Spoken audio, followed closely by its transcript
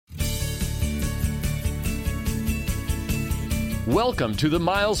Welcome to the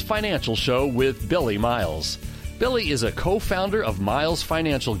Miles Financial Show with Billie Miles. Billie is a co-founder of Miles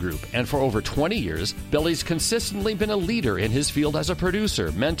Financial Group, and for over 20 years, Billie's consistently been a leader in his field as a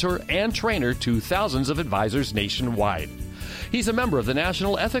producer, mentor, and trainer to thousands of advisors nationwide. He's a member of the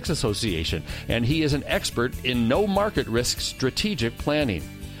National Ethics Association, and he is an expert in no-market risk strategic planning.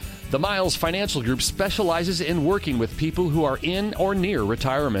 The Miles Financial Group specializes in working with people who are in or near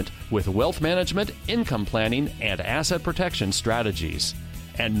retirement with wealth management, income planning, and asset protection strategies.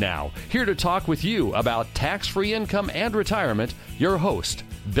 And now, here to talk with you about tax-free income and retirement, your host,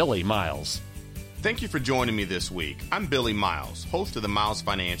 Billie Miles. Thank you for joining me this week. I'm Billie Miles, host of the Miles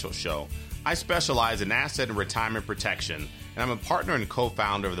Financial Show. I specialize in asset and retirement protection, and I'm a partner and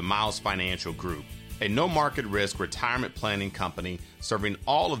co-founder of the Miles Financial Group, a no-market risk retirement planning company serving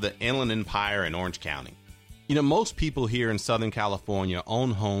all of the Inland Empire and Orange County. You know, most people here in Southern California own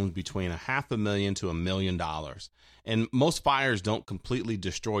homes between $500,000 to $1 million. And most fires don't completely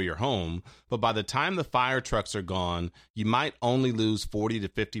destroy your home, but by the time the fire trucks are gone, you might only lose 40 to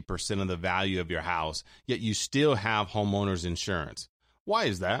 50% of the value of your house, yet you still have homeowners insurance. Why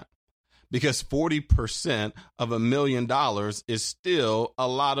is that? Because 40% of $1 million is still a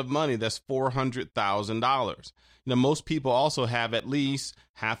lot of money. That's $400,000. You know, most people also have at least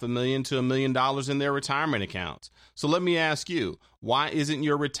 $500,000 to $1 million in their retirement accounts. So let me ask you, why isn't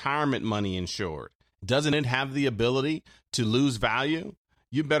your retirement money insured? Doesn't it have the ability to lose value?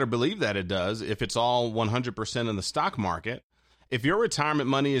 You better believe that it does if it's all 100% in the stock market. If your retirement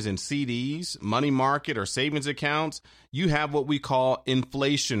money is in CDs, money market, or savings accounts, you have what we call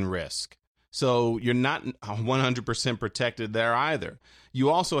inflation risk. So you're not 100% protected there either.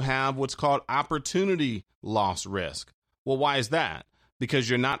 You also have what's called opportunity loss risk. Well, why is that? Because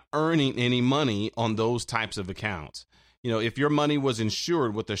you're not earning any money on those types of accounts. You know, if your money was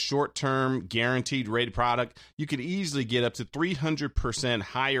insured with a short-term guaranteed rate product, you could easily get up to 300%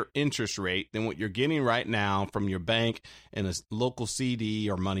 higher interest rate than what you're getting right now from your bank in a local CD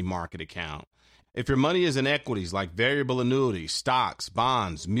or money market account. If your money is in equities like variable annuities, stocks,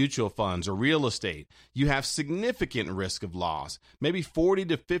 bonds, mutual funds, or real estate, you have significant risk of loss. Maybe 40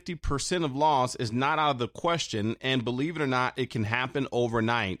 to 50% of loss is not out of the question, and believe it or not, it can happen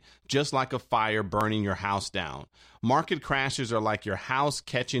overnight, just like a fire burning your house down. Market crashes are like your house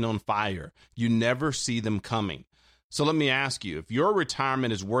catching on fire. You never see them coming. So let me ask you, if your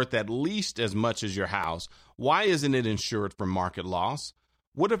retirement is worth at least as much as your house, why isn't it insured for market loss?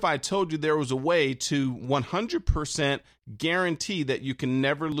 What if I told you there was a way to 100% guarantee that you can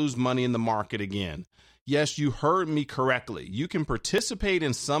never lose money in the market again? Yes, you heard me correctly. You can participate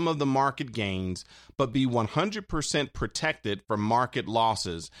in some of the market gains, but be 100% protected from market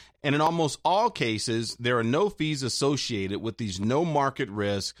losses. And in almost all cases, there are no fees associated with these no market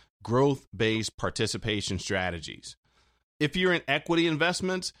risk, growth-based participation strategies. If you're in equity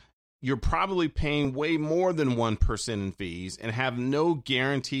investments, you're probably paying way more than 1% in fees and have no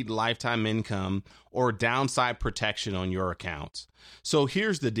guaranteed lifetime income or downside protection on your accounts. So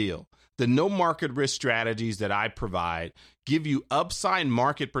here's the deal. The no market risk strategies that I provide give you upside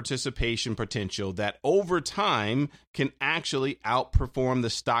market participation potential that over time can actually outperform the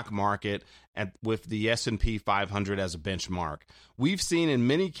stock market with the S&P 500 as a benchmark. We've seen in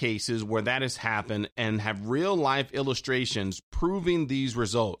many cases where that has happened and have real life illustrations proving these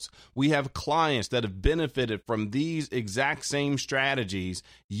results. We have clients that have benefited from these exact same strategies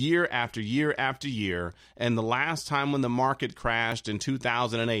year after year after year. And the last time when the market crashed in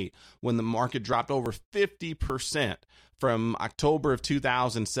 2008, when the market dropped over 50%, from October of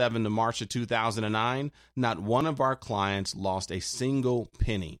 2007 to March of 2009, not one of our clients lost a single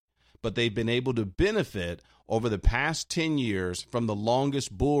penny, but they've been able to benefit over the past 10 years from the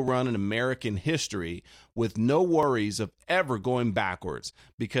longest bull run in American history with no worries of ever going backwards,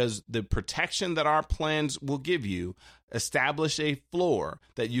 because the protection that our plans will give you establish a floor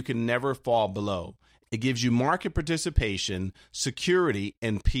that you can never fall below. It gives you market participation, security,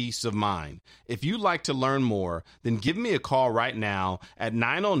 and peace of mind. If you'd like to learn more, then give me a call right now at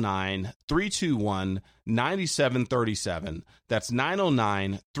 909-321-9737. That's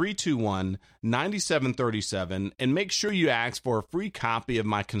 909-321-9737. And make sure you ask for a free copy of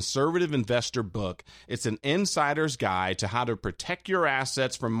my Conservative Investor book. It's an insider's guide to how to protect your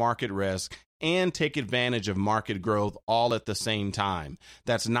assets from market risk and take advantage of market growth all at the same time.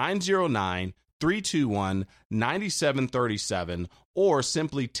 That's 909-321-9737, or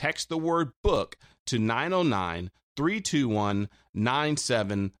simply text the word book to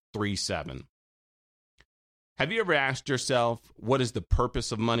 909-321-9737. Have you ever asked yourself, what is the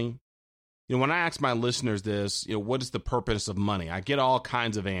purpose of money? When I ask my listeners this, what is the purpose of money? I get all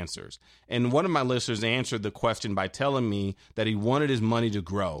kinds of answers. And one of my listeners answered the question by telling me that he wanted his money to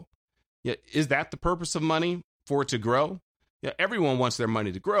grow. Yeah, is that the purpose of money, for it to grow? Yeah, everyone wants their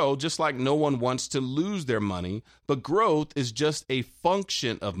money to grow, just like no one wants to lose their money. But growth is just a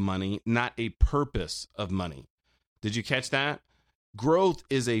function of money, not a purpose of money. Did you catch that? Growth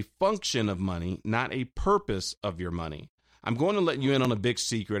is a function of money, not a purpose of your money. I'm going to let you in on a big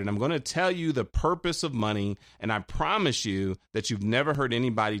secret, and I'm going to tell you the purpose of money, and I promise you that you've never heard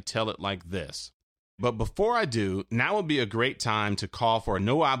anybody tell it like this. But before I do, now would be a great time to call for a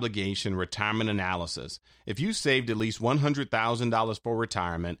no-obligation retirement analysis. If you saved at least $100,000 for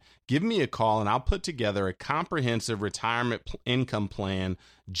retirement, give me a call and I'll put together a comprehensive retirement income plan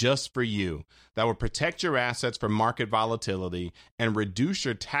just for you that will protect your assets from market volatility and reduce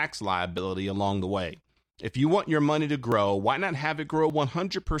your tax liability along the way. If you want your money to grow, why not have it grow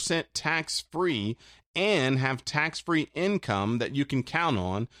 100% tax-free and have tax-free income that you can count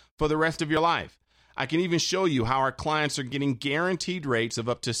on for the rest of your life? I can even show you how our clients are getting guaranteed rates of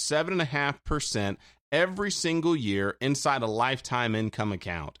up to 7.5% every single year inside a lifetime income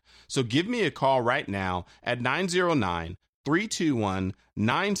account. So give me a call right now at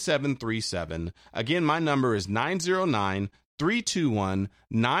 909-321-9737. Again, my number is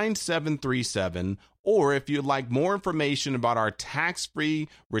 909-321-9737. Or if you'd like more information about our tax-free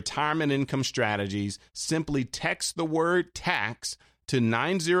retirement income strategies, simply text the word tax to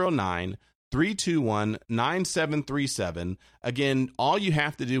 909-321-9737. Again, all you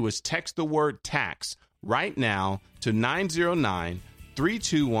have to do is text the word tax right now to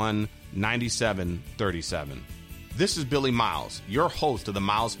 909-321-9737. This is Billie Miles, your host of the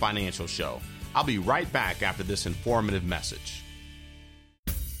Miles Financial Show. I'll be right back after this informative message.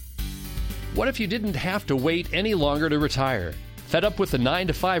 What if you didn't have to wait any longer to retire? Fed up with the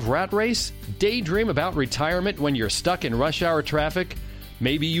 9-to-5 rat race? Daydream about retirement when you're stuck in rush hour traffic?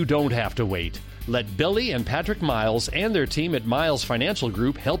 Maybe you don't have to wait. Let Billie and Patrick Miles and their team at Miles Financial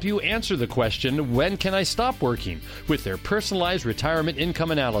Group help you answer the question, when can I stop working? With their personalized retirement income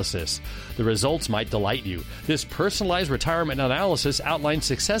analysis. The results might delight you. This personalized retirement analysis outlines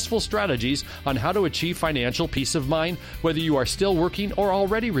successful strategies on how to achieve financial peace of mind, whether you are still working or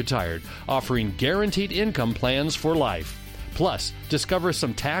already retired, offering guaranteed income plans for life. Plus, discover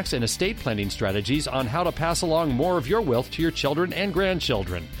some tax and estate planning strategies on how to pass along more of your wealth to your children and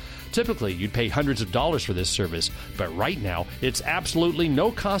grandchildren. Typically, you'd pay hundreds of dollars for this service, but right now, it's absolutely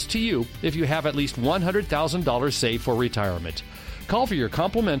no cost to you if you have at least $100,000 saved for retirement. Call for your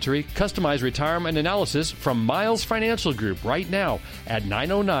complimentary, customized retirement analysis from Miles Financial Group right now at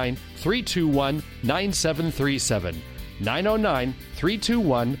 909-321-9737.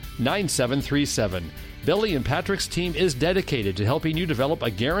 909-321-9737. Billie and Patrick's team is dedicated to helping you develop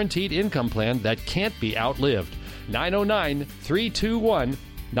a guaranteed income plan that can't be outlived.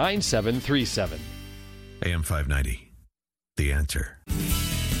 909-321-9737. AM 590, The Answer.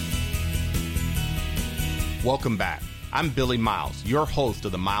 Welcome back. I'm Billie Miles, your host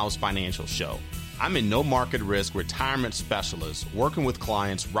of the Miles Financial Show. I'm a no market risk retirement specialist working with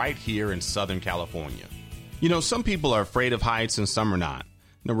clients right here in Southern California. Some people are afraid of heights and some are not.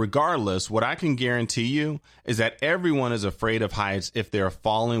 Now, regardless, what I can guarantee you is that everyone is afraid of heights if they're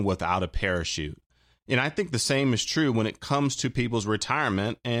falling without a parachute. And I think the same is true when it comes to people's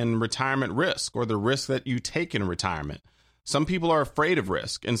retirement and retirement risk, or the risk that you take in retirement. Some people are afraid of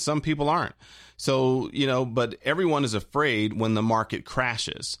risk and some people aren't. So, but everyone is afraid when the market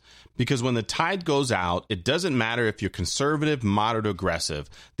crashes, because when the tide goes out, it doesn't matter if you're conservative, moderate, or aggressive.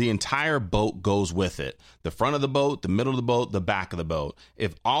 The entire boat goes with it. The front of the boat, the middle of the boat, the back of the boat.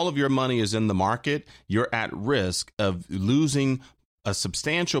 If all of your money is in the market, you're at risk of losing a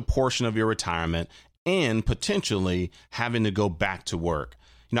substantial portion of your retirement and potentially having to go back to work.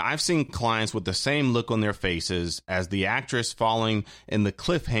 I've seen clients with the same look on their faces as the actress falling in the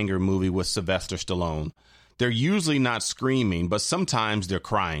Cliffhanger movie with Sylvester Stallone. They're usually not screaming, but sometimes they're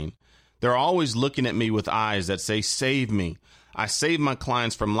crying. They're always looking at me with eyes that say, "Save me." I save my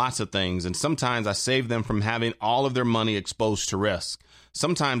clients from lots of things, and sometimes I save them from having all of their money exposed to risk.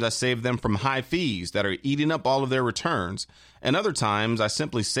 Sometimes I save them from high fees that are eating up all of their returns. And other times I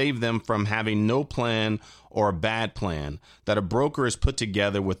simply save them from having no plan or a bad plan that a broker has put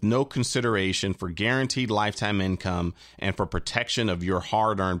together with no consideration for guaranteed lifetime income and for protection of your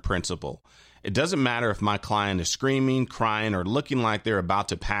hard-earned principal. It doesn't matter if my client is screaming, crying, or looking like they're about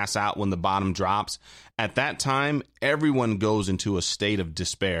to pass out when the bottom drops. At that time, everyone goes into a state of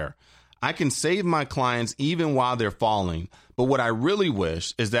despair. I can save my clients even while they're falling, but what I really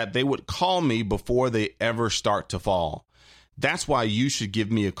wish is that they would call me before they ever start to fall. That's why you should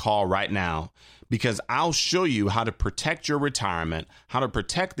give me a call right now, because I'll show you how to protect your retirement, how to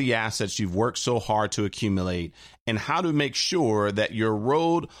protect the assets you've worked so hard to accumulate, and how to make sure that your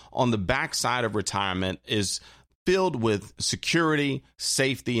road on the backside of retirement is filled with security,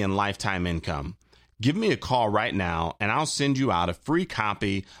 safety, and lifetime income. Give me a call right now, and I'll send you out a free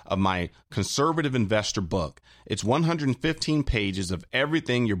copy of my Conservative Investor book. It's 115 pages of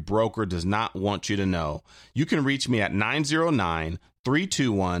everything your broker does not want you to know. You can reach me at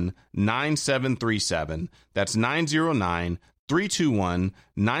 909-321-9737. That's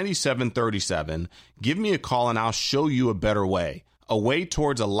 909-321-9737. Give me a call, and I'll show you a better way. A way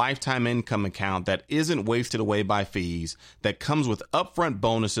towards a lifetime income account that isn't wasted away by fees, that comes with upfront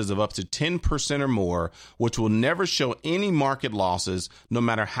bonuses of up to 10% or more, which will never show any market losses, no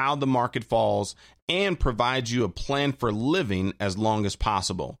matter how the market falls, and provides you a plan for living as long as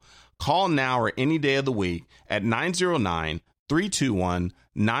possible. Call now or any day of the week at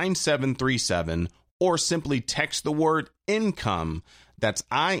 909-321-9737, or simply text the word income, that's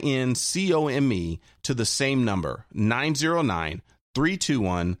INCOME, to the same number,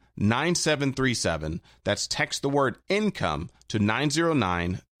 909-321-9737. That's text the word income to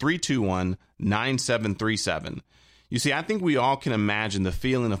 909-321-9737. You see, I think we all can imagine the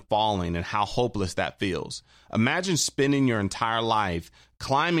feeling of falling and how hopeless that feels. Imagine spending your entire life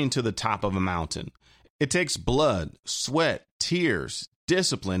climbing to the top of a mountain. It takes blood, sweat, tears,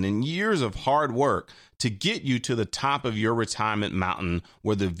 discipline, and years of hard work to get you to the top of your retirement mountain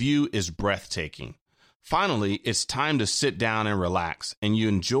where the view is breathtaking. Finally, it's time to sit down and relax, and you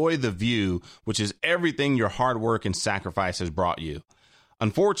enjoy the view, which is everything your hard work and sacrifice has brought you.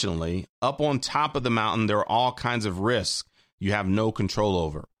 Unfortunately, up on top of the mountain, there are all kinds of risks you have no control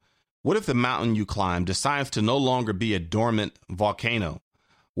over. What if the mountain you climb decides to no longer be a dormant volcano?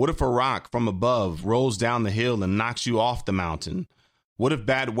 What if a rock from above rolls down the hill and knocks you off the mountain? What if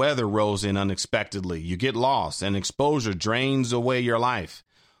bad weather rolls in unexpectedly? You get lost and exposure drains away your life.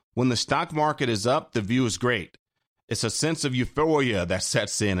 When the stock market is up, the view is great. It's a sense of euphoria that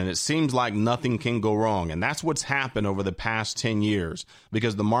sets in, and it seems like nothing can go wrong. And that's what's happened over the past 10 years,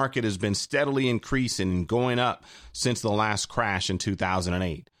 because the market has been steadily increasing and going up since the last crash in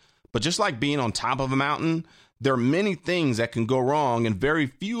 2008. But just like being on top of a mountain, there are many things that can go wrong, and very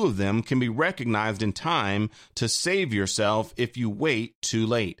few of them can be recognized in time to save yourself if you wait too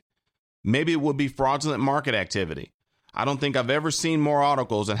late. Maybe it would be fraudulent market activity. I don't think I've ever seen more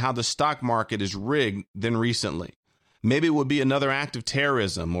articles on how the stock market is rigged than recently. Maybe it would be another act of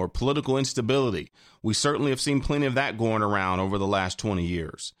terrorism or political instability. We certainly have seen plenty of that going around over the last 20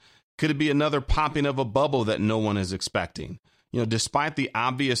 years. Could it be another popping of a bubble that no one is expecting? Despite the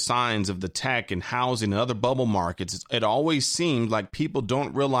obvious signs of the tech and housing and other bubble markets, it always seems like people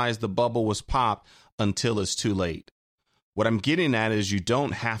don't realize the bubble was popped until it's too late. What I'm getting at is you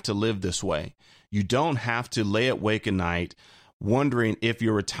don't have to live this way. You don't have to lay awake at night wondering if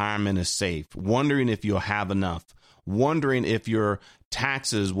your retirement is safe, wondering if you'll have enough, wondering if your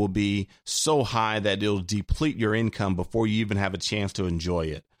taxes will be so high that it'll deplete your income before you even have a chance to enjoy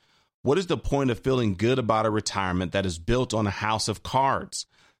it. What is the point of feeling good about a retirement that is built on a house of cards?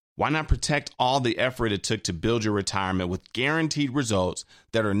 Why not protect all the effort it took to build your retirement with guaranteed results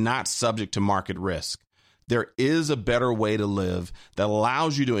that are not subject to market risk? There is a better way to live that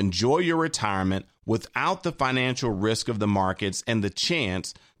allows you to enjoy your retirement without the financial risk of the markets and the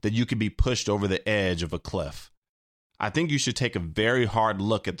chance that you could be pushed over the edge of a cliff. I think you should take a very hard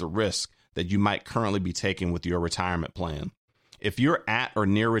look at the risk that you might currently be taking with your retirement plan. If you're at or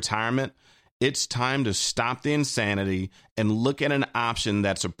near retirement, it's time to stop the insanity and look at an option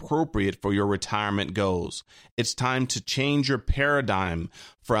that's appropriate for your retirement goals. It's time to change your paradigm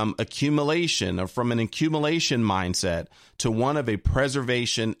from accumulation or from an accumulation mindset to one of a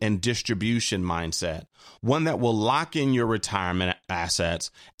preservation and distribution mindset, one that will lock in your retirement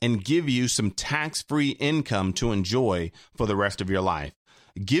assets and give you some tax-free income to enjoy for the rest of your life.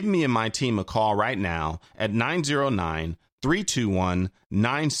 Give me and my team a call right now at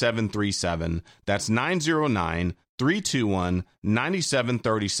 909-321-9737. That's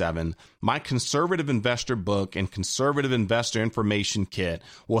 909-321-9737. My Conservative Investor book and Conservative Investor Information Kit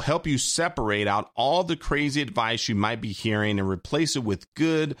will help you separate out all the crazy advice you might be hearing and replace it with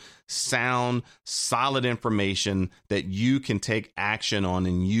good, sound, solid information that you can take action on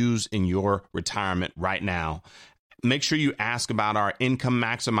and use in your retirement right now. Make sure you ask about our Income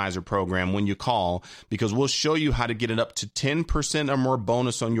Maximizer program when you call, because we'll show you how to get it up to 10% or more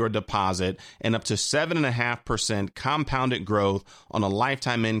bonus on your deposit and up to 7.5% compounded growth on a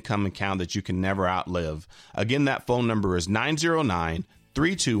lifetime income account that you can never outlive. Again, that phone number is 909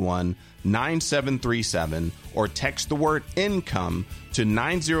 909-321-9737 or text the word income to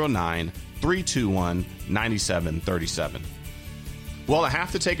 909-321-9737. Well, I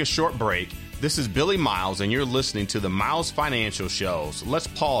have to take a short break. This is Billy Miles, and you're listening to the Miles Financial Show. So let's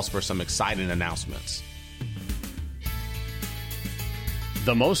pause for some exciting announcements.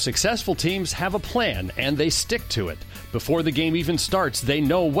 The most successful teams have a plan, and they stick to it. Before the game even starts, they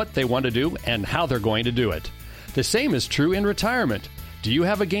know what they want to do and how they're going to do it. The same is true in retirement. Do you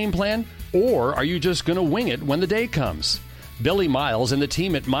have a game plan, or are you just going to wing it when the day comes? Billy Miles and the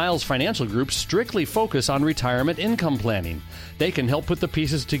team at Miles Financial Group strictly focus on retirement income planning. They can help put the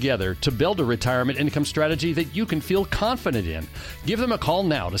pieces together to build a retirement income strategy that you can feel confident in. Give them a call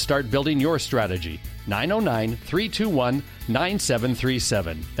now to start building your strategy.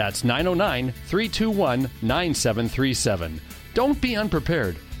 909-321-9737. That's 909-321-9737. Don't be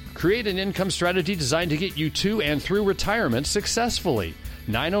unprepared. Create an income strategy designed to get you to and through retirement successfully.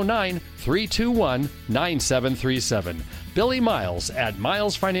 909-321-9737. Billy Miles at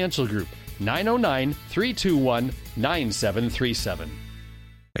Miles Financial Group. 909-321-9737.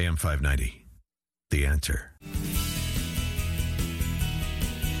 AM 590, The Answer.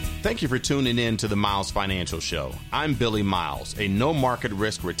 Thank you for tuning in to the Miles Financial Show. I'm Billy Miles, a no-market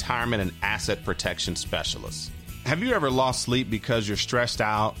risk retirement and asset protection specialist. Have you ever lost sleep because you're stressed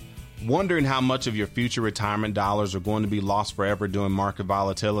out, wondering how much of your future retirement dollars are going to be lost forever during market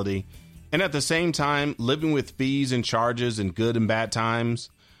volatility, and at the same time living with fees and charges in good and bad times?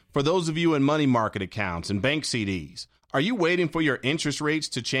 For those of you in money market accounts and bank CDs, are you waiting for your interest rates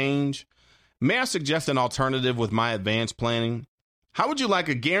to change? May I suggest an alternative with my advanced planning? How would you like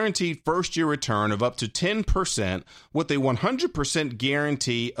a guaranteed first-year return of up to 10% with a 100%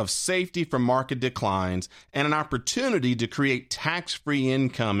 guarantee of safety from market declines and an opportunity to create tax-free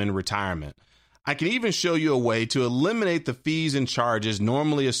income in retirement? I can even show you a way to eliminate the fees and charges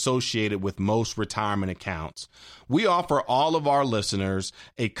normally associated with most retirement accounts. We offer all of our listeners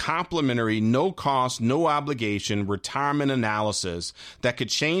a complimentary, no-cost, no-obligation retirement analysis that could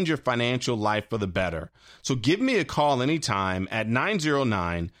change your financial life for the better. So give me a call anytime at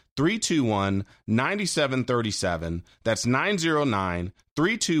 909-321-9737. That's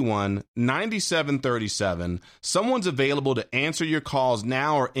 909-321-9737. Someone's available to answer your calls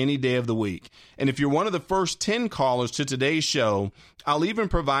now or any day of the week. And if you're one of the first 10 callers to today's show, I'll even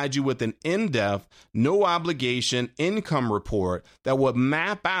provide you with an in-depth, no-obligation income report that will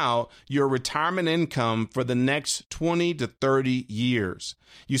map out your retirement income for the next 20 to 30 years.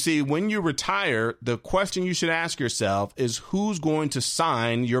 You see, when you retire, the question you should ask yourself is who's going to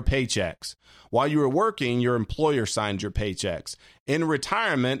sign your paychecks? While you were working, your employer signed your paychecks. In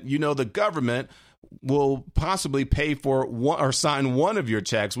retirement, you know the government will possibly pay for one or sign one of your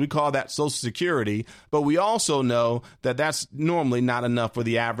checks. We call that Social Security, but we also know that that's normally not enough for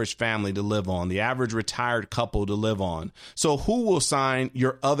the average family to live on, the average retired couple to live on. So who will sign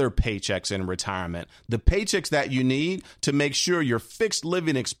your other paychecks in retirement? The paychecks that you need to make sure your fixed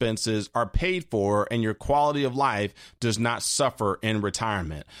living expenses are paid for and your quality of life does not suffer in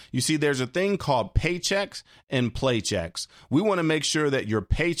retirement. You see, there's a thing called paychecks and playchecks. We want to make sure that your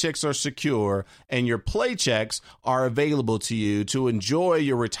paychecks are secure and your playchecks are available to you to enjoy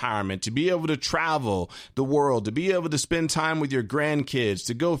your retirement, to be able to travel the world, to be able to spend time with your grandkids,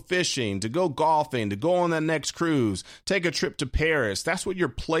 to go fishing, to go golfing, to go on that next cruise, take a trip to Paris. That's what your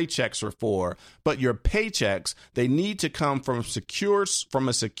playchecks are for. But your paychecks, they need to come from a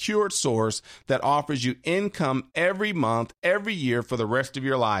secured source that offers you income every month, every year for the rest of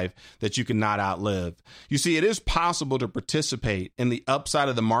your life that you cannot outlive. You see, it is possible to participate in the upside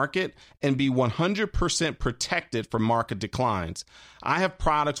of the market and be 100% protected from market declines. I have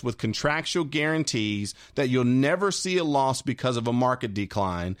products with contractual guarantees that you'll never see a loss because of a market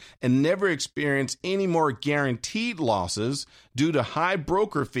decline and never experience any more guaranteed losses due to high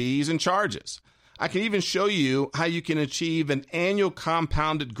broker fees and charges. I can even show you how you can achieve an annual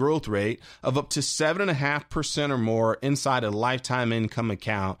compounded growth rate of up to 7.5% or more inside a lifetime income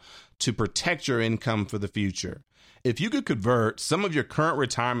account to protect your income for the future. If you could convert some of your current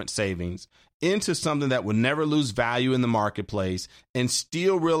retirement savings into something that would never lose value in the marketplace and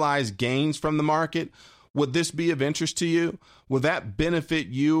still realize gains from the market, would this be of interest to you? Will that benefit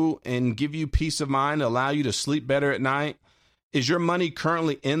you and give you peace of mind, allow you to sleep better at night? Is your money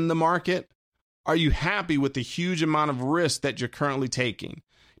currently in the market? Are you happy with the huge amount of risk that you're currently taking?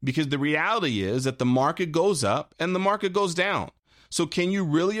 Because the reality is that the market goes up and the market goes down. So can you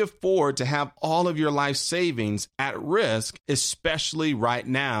really afford to have all of your life savings at risk, especially right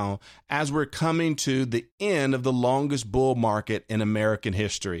now, as we're coming to the end of the longest bull market in American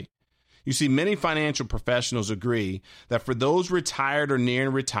history? You see, many financial professionals agree that for those retired or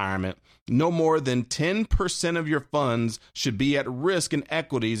nearing retirement, no more than 10% of your funds should be at risk in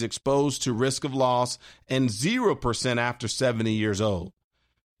equities exposed to risk of loss and 0% after 70 years old.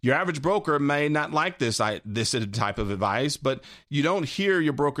 Your average broker may not like this type of advice, but you don't hear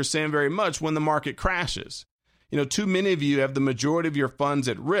your broker saying very much when the market crashes. Too many of you have the majority of your funds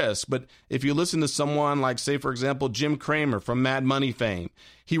at risk, but if you listen to someone like, say, for example, Jim Cramer from Mad Money fame,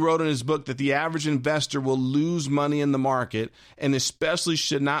 he wrote in his book that the average investor will lose money in the market and especially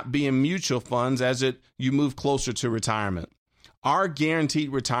should not be in mutual funds as you move closer to retirement. Our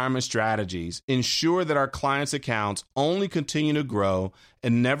guaranteed retirement strategies ensure that our clients' accounts only continue to grow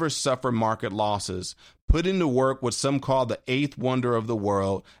and never suffer market losses, putting to work what some call the eighth wonder of the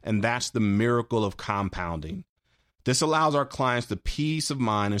world, and that's the miracle of compounding. This allows our clients the peace of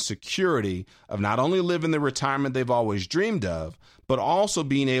mind and security of not only living the retirement they've always dreamed of, but also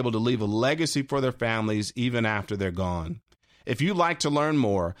being able to leave a legacy for their families even after they're gone. If you'd like to learn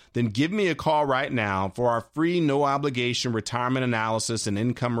more, then give me a call right now for our free no-obligation retirement analysis and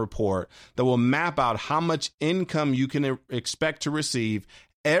income report that will map out how much income you can expect to receive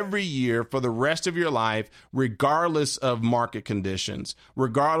every year for the rest of your life, regardless of market conditions,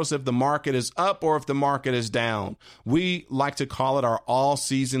 regardless if the market is up or if the market is down. We like to call it our all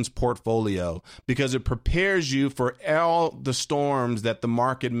seasons portfolio because it prepares you for all the storms that the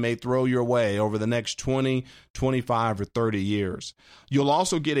market may throw your way over the next 20, 25, or 30 years. You'll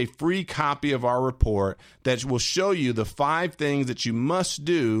also get a free copy of our report that will show you the 5 things that you must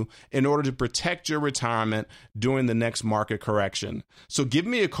do in order to protect your retirement during the next market correction. So give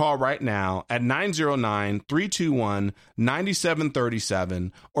me a call right now at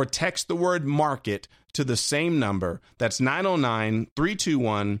 909-321-9737 or text the word market to the same number. That's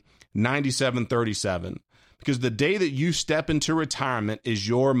 909-321-9737. Because the day that you step into retirement is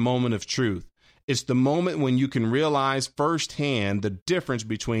your moment of truth. It's the moment when you can realize firsthand the difference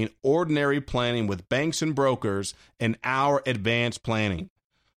between ordinary planning with banks and brokers and our advanced planning.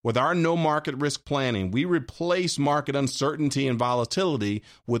 With our no market risk planning, we replace market uncertainty and volatility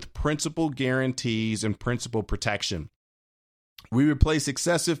with principal guarantees and principal protection. We replace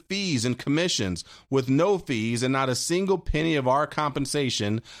excessive fees and commissions with no fees, and not a single penny of our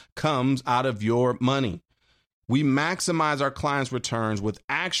compensation comes out of your money. We maximize our clients' returns with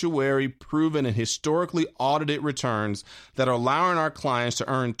actuary-proven and historically audited returns that are allowing our clients to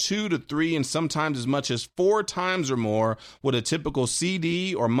earn 2 to 3 and sometimes as much as 4 times or more what a typical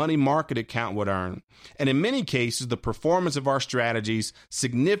CD or money market account would earn. And in many cases, the performance of our strategies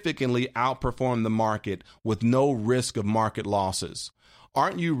significantly outperform the market with no risk of market losses.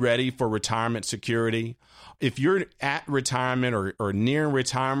 Aren't you ready for retirement security? If you're at retirement or near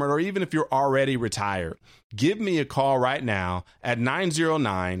retirement, or even if you're already retired, give me a call right now at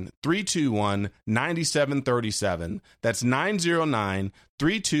 909-321-9737. That's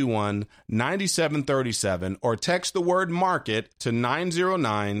 909-321-9737, or text the word market to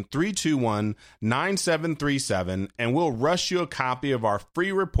 909-321-9737, and we'll rush you a copy of our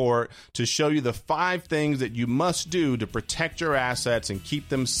free report to show you the 5 things that you must do to protect your assets and keep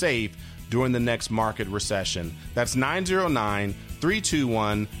them safe during the next market recession. That's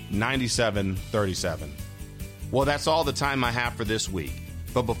 909-321-9737. Well, that's all the time I have for this week.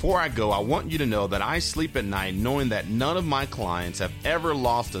 But before I go, I want you to know that I sleep at night knowing that none of my clients have ever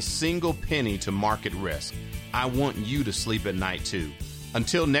lost a single penny to market risk. I want you to sleep at night too.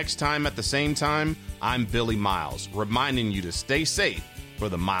 Until next time at the same time, I'm Billy Miles, reminding you to stay safe for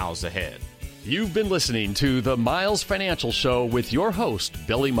the miles ahead. You've been listening to the Miles Financial Show with your host,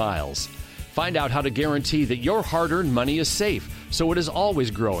 Billy Miles. Find out how to guarantee that your hard-earned money is safe, so it is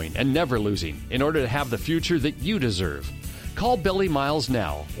always growing and never losing, in order to have the future that you deserve. Call Billy Miles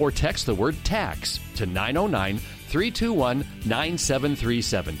now or text the word TAX to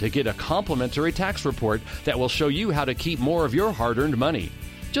 909-321-9737 to get a complimentary tax report that will show you how to keep more of your hard-earned money.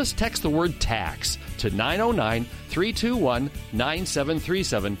 Just text the word TAX to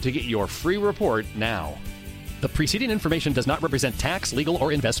 909-321-9737 to get your free report now. The preceding information does not represent tax, legal,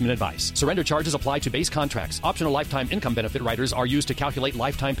 or investment advice. Surrender charges apply to base contracts. Optional lifetime income benefit riders are used to calculate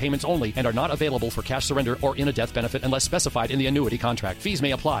lifetime payments only and are not available for cash surrender or in a death benefit unless specified in the annuity contract. Fees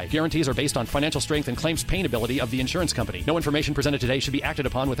may apply. Guarantees are based on financial strength and claims payability of the insurance company. No information presented today should be acted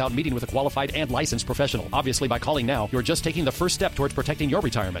upon without meeting with a qualified and licensed professional. Obviously, by calling now, you're just taking the first step towards protecting your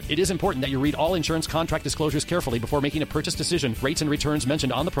retirement. It is important that you read all insurance contract disclosures carefully before making a purchase decision. Rates and returns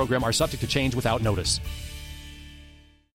mentioned on the program are subject to change without notice.